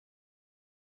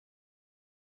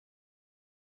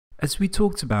As we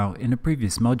talked about in a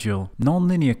previous module,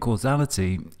 nonlinear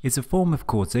causality is a form of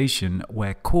causation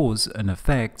where cause and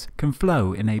effect can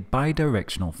flow in a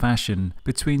bidirectional fashion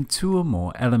between two or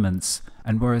more elements,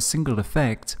 and where a single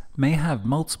effect may have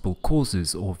multiple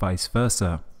causes or vice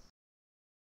versa.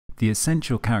 The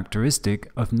essential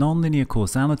characteristic of nonlinear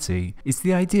causality is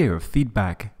the idea of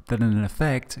feedback, that an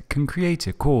effect can create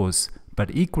a cause, but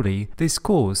equally this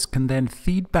cause can then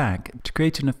feed back to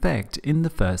create an effect in the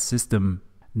first system.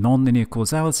 Nonlinear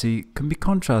causality can be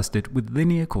contrasted with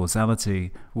linear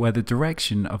causality, where the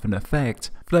direction of an effect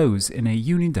flows in a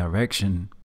unidirection.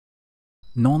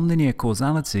 Nonlinear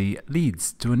causality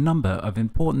leads to a number of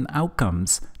important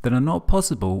outcomes that are not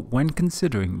possible when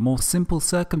considering more simple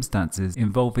circumstances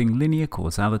involving linear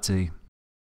causality.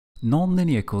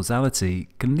 Nonlinear causality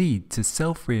can lead to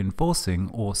self-reinforcing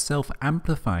or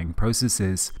self-amplifying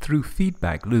processes through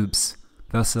feedback loops,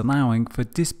 thus allowing for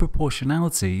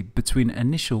disproportionality between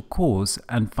initial cause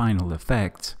and final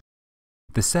effect.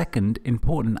 The second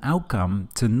important outcome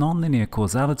to nonlinear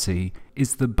causality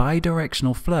is the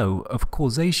bidirectional flow of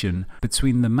causation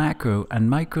between the macro and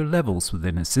micro levels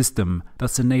within a system,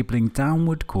 thus enabling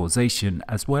downward causation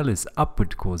as well as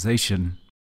upward causation.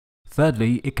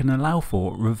 Thirdly, it can allow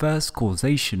for reverse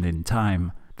causation in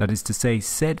time, that is to say,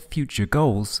 said future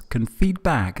goals can feed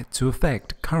back to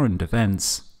affect current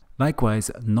events. Likewise,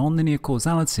 nonlinear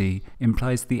causality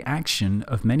implies the action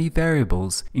of many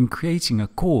variables in creating a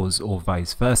cause or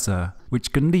vice versa,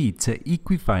 which can lead to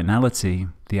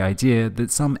equifinality, the idea that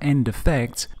some end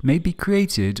effect may be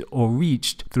created or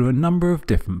reached through a number of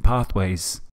different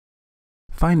pathways.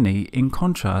 Finally, in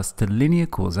contrast to linear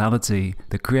causality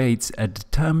that creates a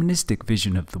deterministic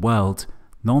vision of the world,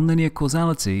 nonlinear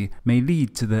causality may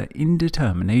lead to the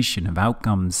indetermination of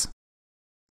outcomes.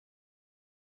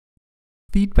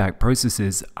 Feedback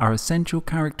processes are an essential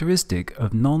characteristic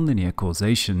of nonlinear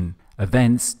causation.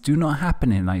 Events do not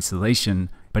happen in isolation,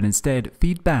 but instead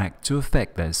feed back to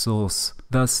affect their source.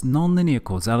 Thus, nonlinear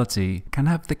causality can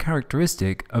have the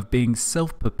characteristic of being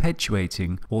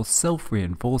self-perpetuating or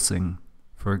self-reinforcing.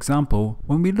 For example,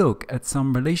 when we look at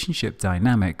some relationship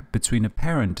dynamic between a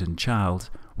parent and child,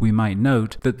 we might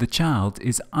note that the child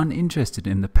is uninterested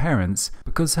in the parents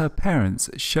because her parents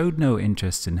showed no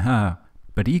interest in her.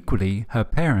 But equally, her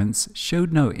parents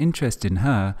showed no interest in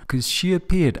her because she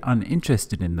appeared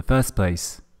uninterested in the first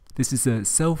place. This is a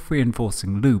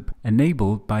self-reinforcing loop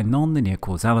enabled by nonlinear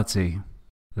causality.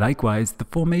 Likewise, the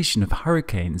formation of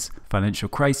hurricanes, financial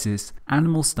crisis,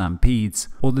 animal stampedes,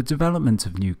 or the development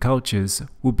of new cultures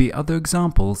will be other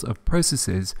examples of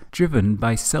processes driven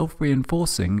by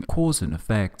self-reinforcing cause and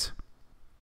effect.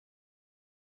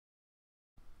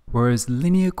 Whereas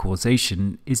linear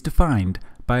causation is defined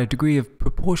by a degree of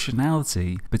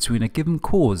proportionality between a given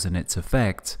cause and its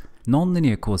effect,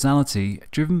 nonlinear causality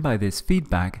driven by this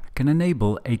feedback can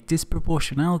enable a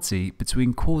disproportionality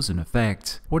between cause and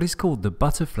effect, what is called the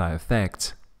butterfly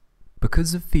effect.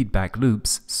 Because of feedback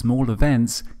loops, small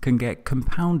events can get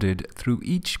compounded through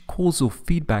each causal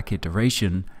feedback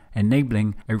iteration,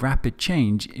 enabling a rapid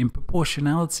change in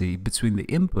proportionality between the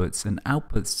inputs and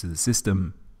outputs to the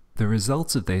system. The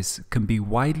results of this can be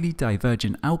widely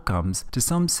divergent outcomes to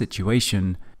some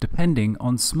situation, depending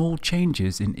on small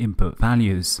changes in input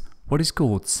values, what is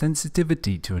called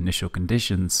sensitivity to initial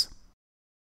conditions.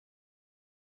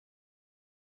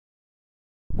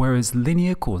 Whereas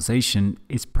linear causation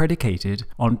is predicated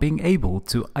on being able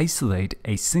to isolate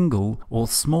a single or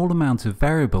small amount of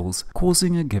variables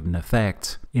causing a given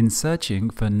effect. In searching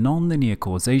for nonlinear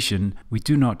causation, we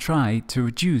do not try to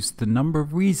reduce the number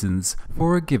of reasons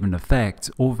for a given effect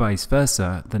or vice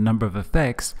versa, the number of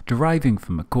effects deriving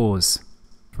from a cause.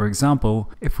 For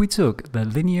example, if we took the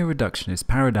linear reductionist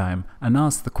paradigm and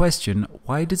asked the question,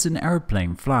 why does an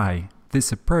aeroplane fly?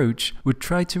 This approach would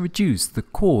try to reduce the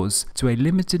cause to a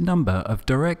limited number of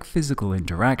direct physical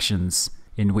interactions,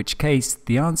 in which case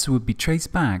the answer would be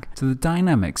traced back to the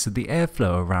dynamics of the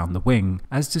airflow around the wing,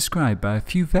 as described by a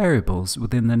few variables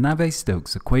within the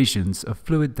Navier-Stokes equations of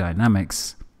fluid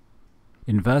dynamics.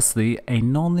 Inversely, a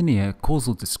nonlinear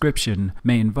causal description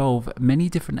may involve many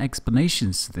different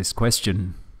explanations to this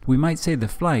question. We might say the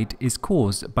flight is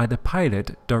caused by the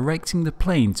pilot directing the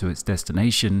plane to its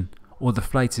destination, or the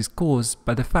flight is caused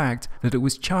by the fact that it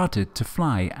was chartered to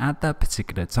fly at that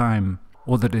particular time,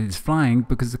 or that it is flying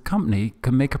because the company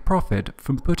can make a profit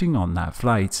from putting on that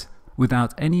flight.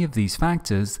 Without any of these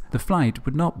factors, the flight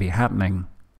would not be happening.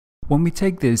 When we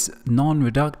take this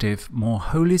non-reductive, more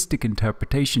holistic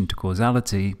interpretation to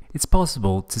causality, it's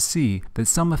possible to see that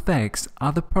some effects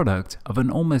are the product of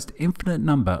an almost infinite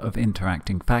number of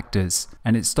interacting factors,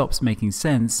 and it stops making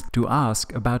sense to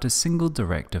ask about a single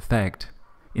direct effect.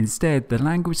 Instead, the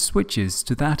language switches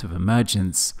to that of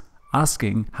emergence,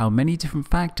 asking how many different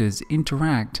factors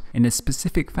interact in a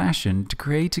specific fashion to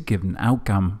create a given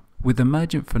outcome, with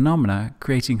emergent phenomena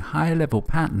creating higher level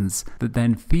patterns that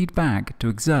then feed back to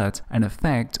exert an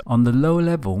effect on the lower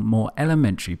level, more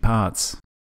elementary parts.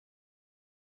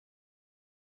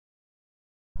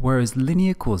 Whereas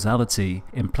linear causality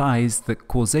implies that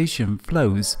causation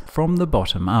flows from the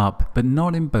bottom up, but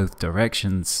not in both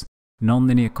directions.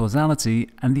 Nonlinear causality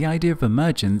and the idea of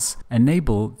emergence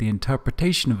enable the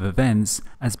interpretation of events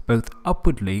as both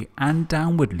upwardly and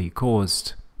downwardly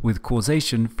caused, with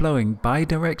causation flowing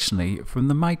bidirectionally from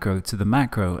the micro to the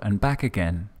macro and back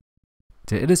again.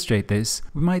 To illustrate this,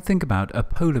 we might think about a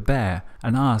polar bear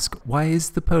and ask, why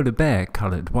is the polar bear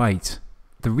colored white?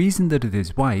 The reason that it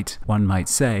is white, one might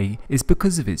say, is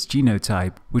because of its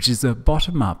genotype, which is a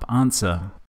bottom-up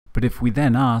answer. But if we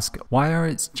then ask, why are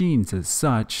its genes as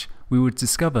such, we would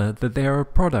discover that they are a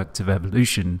product of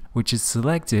evolution, which is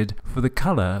selected for the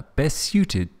color best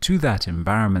suited to that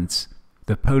environment.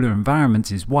 The polar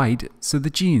environment is white, so the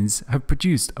genes have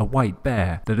produced a white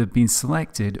bear that have been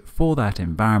selected for that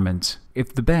environment.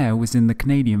 If the bear was in the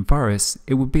Canadian forest,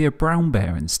 it would be a brown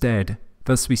bear instead.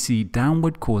 Thus we see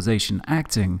downward causation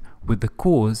acting, with the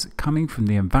cause coming from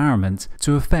the environment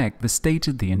to affect the state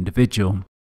of the individual.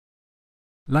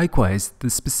 Likewise, the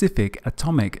specific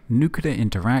atomic nuclear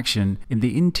interaction in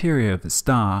the interior of a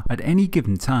star at any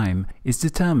given time is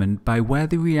determined by where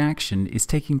the reaction is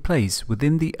taking place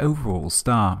within the overall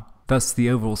star. Thus, the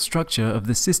overall structure of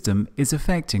the system is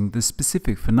affecting the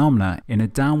specific phenomena in a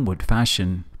downward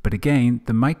fashion. But again,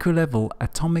 the micro-level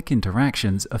atomic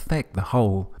interactions affect the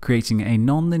whole, creating a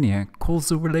nonlinear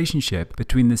causal relationship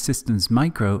between the system's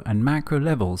micro and macro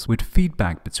levels with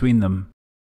feedback between them.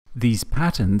 These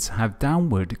patterns have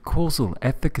downward causal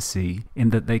efficacy in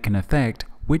that they can affect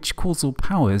which causal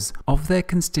powers of their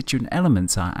constituent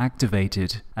elements are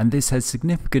activated, and this has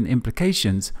significant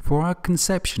implications for our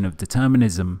conception of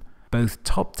determinism. Both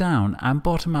top-down and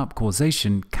bottom-up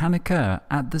causation can occur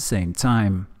at the same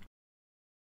time.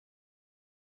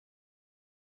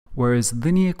 Whereas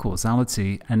linear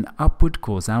causality and upward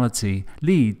causality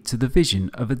lead to the vision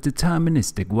of a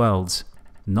deterministic world,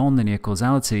 nonlinear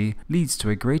causality leads to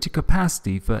a greater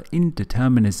capacity for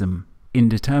indeterminism.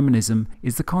 Indeterminism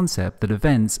is the concept that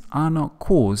events are not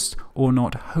caused or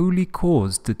not wholly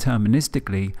caused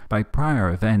deterministically by prior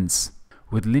events.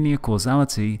 With linear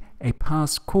causality, a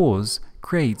past cause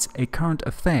creates a current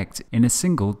effect in a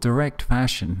single direct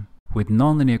fashion. With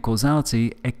nonlinear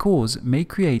causality, a cause may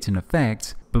create an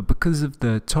effect, but because of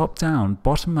the top-down,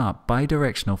 bottom-up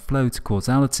bidirectional flow to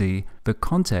causality, the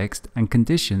context and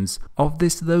conditions of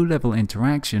this low-level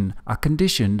interaction are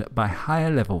conditioned by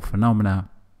higher-level phenomena,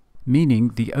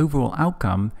 meaning the overall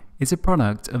outcome is a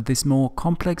product of this more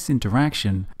complex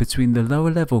interaction between the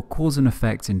lower-level cause and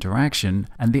effect interaction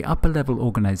and the upper-level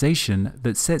organization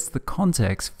that sets the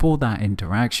context for that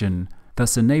interaction,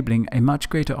 thus enabling a much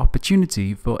greater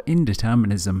opportunity for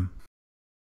indeterminism.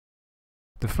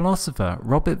 The philosopher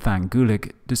Robert van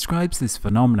Gulik describes this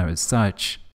phenomena as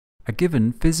such. A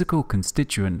given physical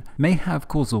constituent may have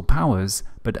causal powers,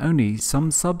 but only some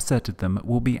subset of them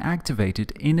will be activated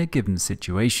in a given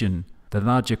situation. The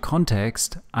larger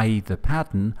context, i.e. the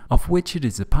pattern of which it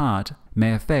is a part,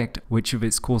 may affect which of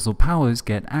its causal powers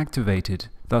get activated.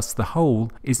 Thus the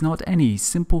whole is not any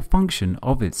simple function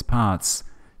of its parts,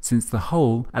 since the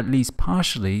whole at least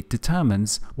partially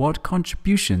determines what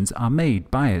contributions are made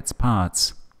by its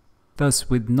parts. Thus,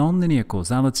 with nonlinear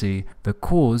causality, the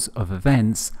cause of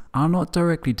events are not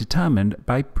directly determined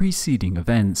by preceding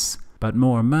events, but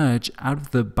more emerge out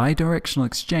of the bidirectional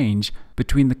exchange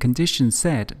between the conditions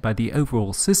set by the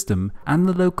overall system and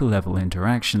the local level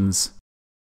interactions.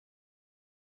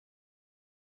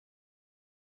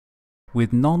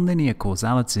 With nonlinear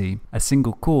causality, a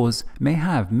single cause may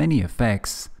have many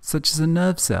effects, such as a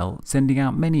nerve cell sending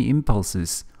out many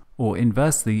impulses, or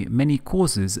inversely, many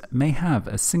causes may have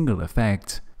a single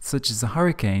effect, such as a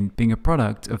hurricane being a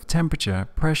product of temperature,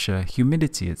 pressure,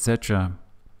 humidity, etc.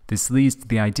 This leads to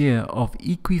the idea of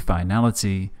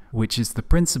equifinality, which is the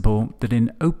principle that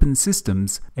in open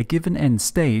systems, a given end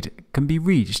state can be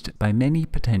reached by many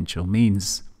potential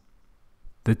means.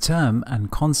 The term and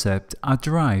concept are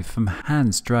derived from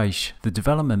Hans Driesch, the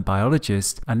development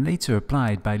biologist, and later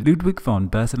applied by Ludwig von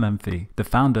Bertalanffy, the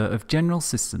founder of general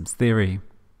systems theory.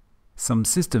 Some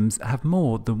systems have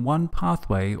more than one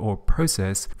pathway or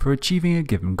process for achieving a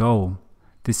given goal.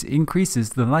 This increases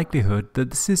the likelihood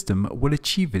that the system will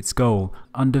achieve its goal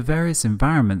under various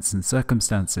environments and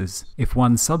circumstances. If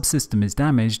one subsystem is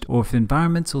damaged or if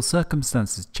environmental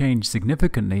circumstances change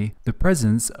significantly, the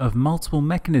presence of multiple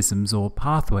mechanisms or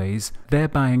pathways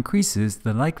thereby increases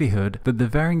the likelihood that the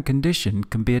varying condition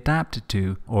can be adapted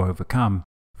to or overcome.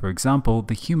 For example,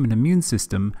 the human immune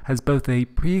system has both a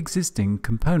pre-existing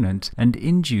component and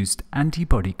induced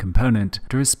antibody component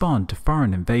to respond to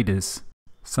foreign invaders.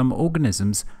 Some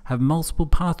organisms have multiple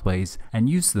pathways and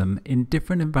use them in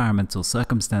different environmental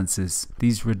circumstances.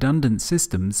 These redundant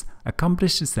systems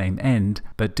accomplish the same end,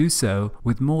 but do so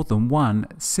with more than one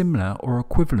similar or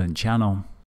equivalent channel.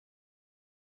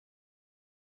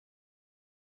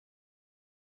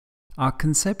 Our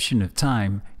conception of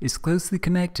time is closely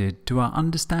connected to our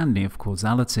understanding of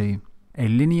causality. A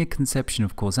linear conception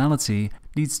of causality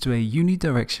leads to a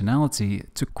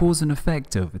unidirectionality to cause and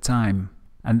effect over time.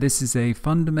 And this is a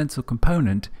fundamental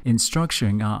component in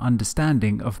structuring our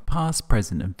understanding of past,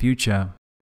 present, and future.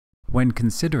 When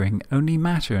considering only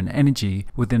matter and energy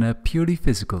within a purely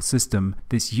physical system,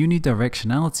 this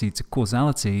unidirectionality to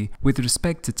causality with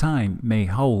respect to time may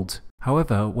hold.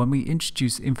 However, when we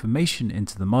introduce information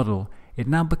into the model, it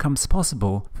now becomes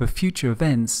possible for future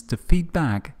events to feed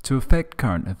back to affect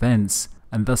current events,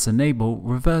 and thus enable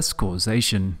reverse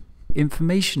causation.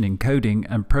 Information encoding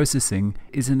and processing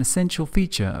is an essential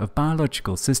feature of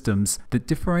biological systems that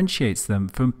differentiates them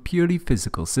from purely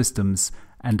physical systems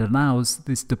and allows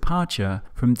this departure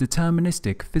from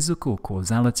deterministic physical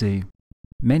causality.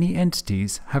 Many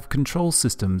entities have control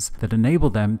systems that enable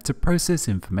them to process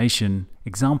information.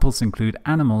 Examples include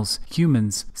animals,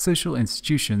 humans, social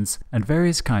institutions, and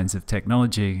various kinds of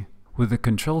technology. With a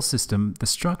control system, the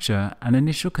structure and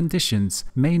initial conditions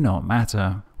may not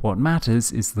matter. What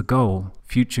matters is the goal.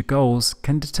 Future goals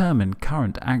can determine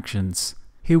current actions.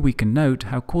 Here we can note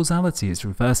how causality is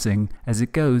reversing as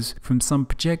it goes from some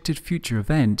projected future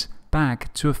event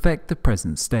back to affect the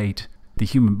present state. The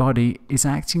human body is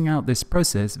acting out this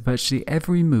process virtually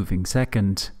every moving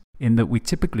second, in that we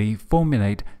typically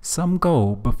formulate some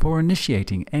goal before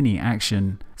initiating any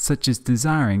action, such as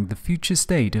desiring the future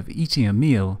state of eating a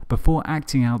meal before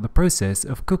acting out the process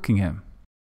of cooking it.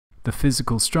 The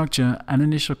physical structure and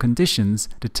initial conditions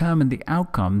determine the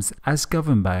outcomes as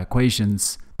governed by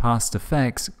equations. Past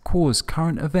effects cause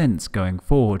current events going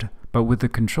forward, but with the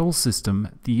control system,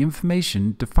 the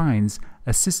information defines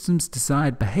a system's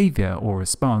desired behavior or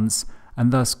response,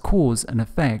 and thus cause and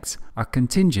effects are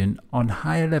contingent on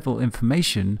higher level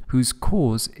information whose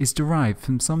cause is derived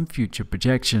from some future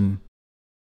projection.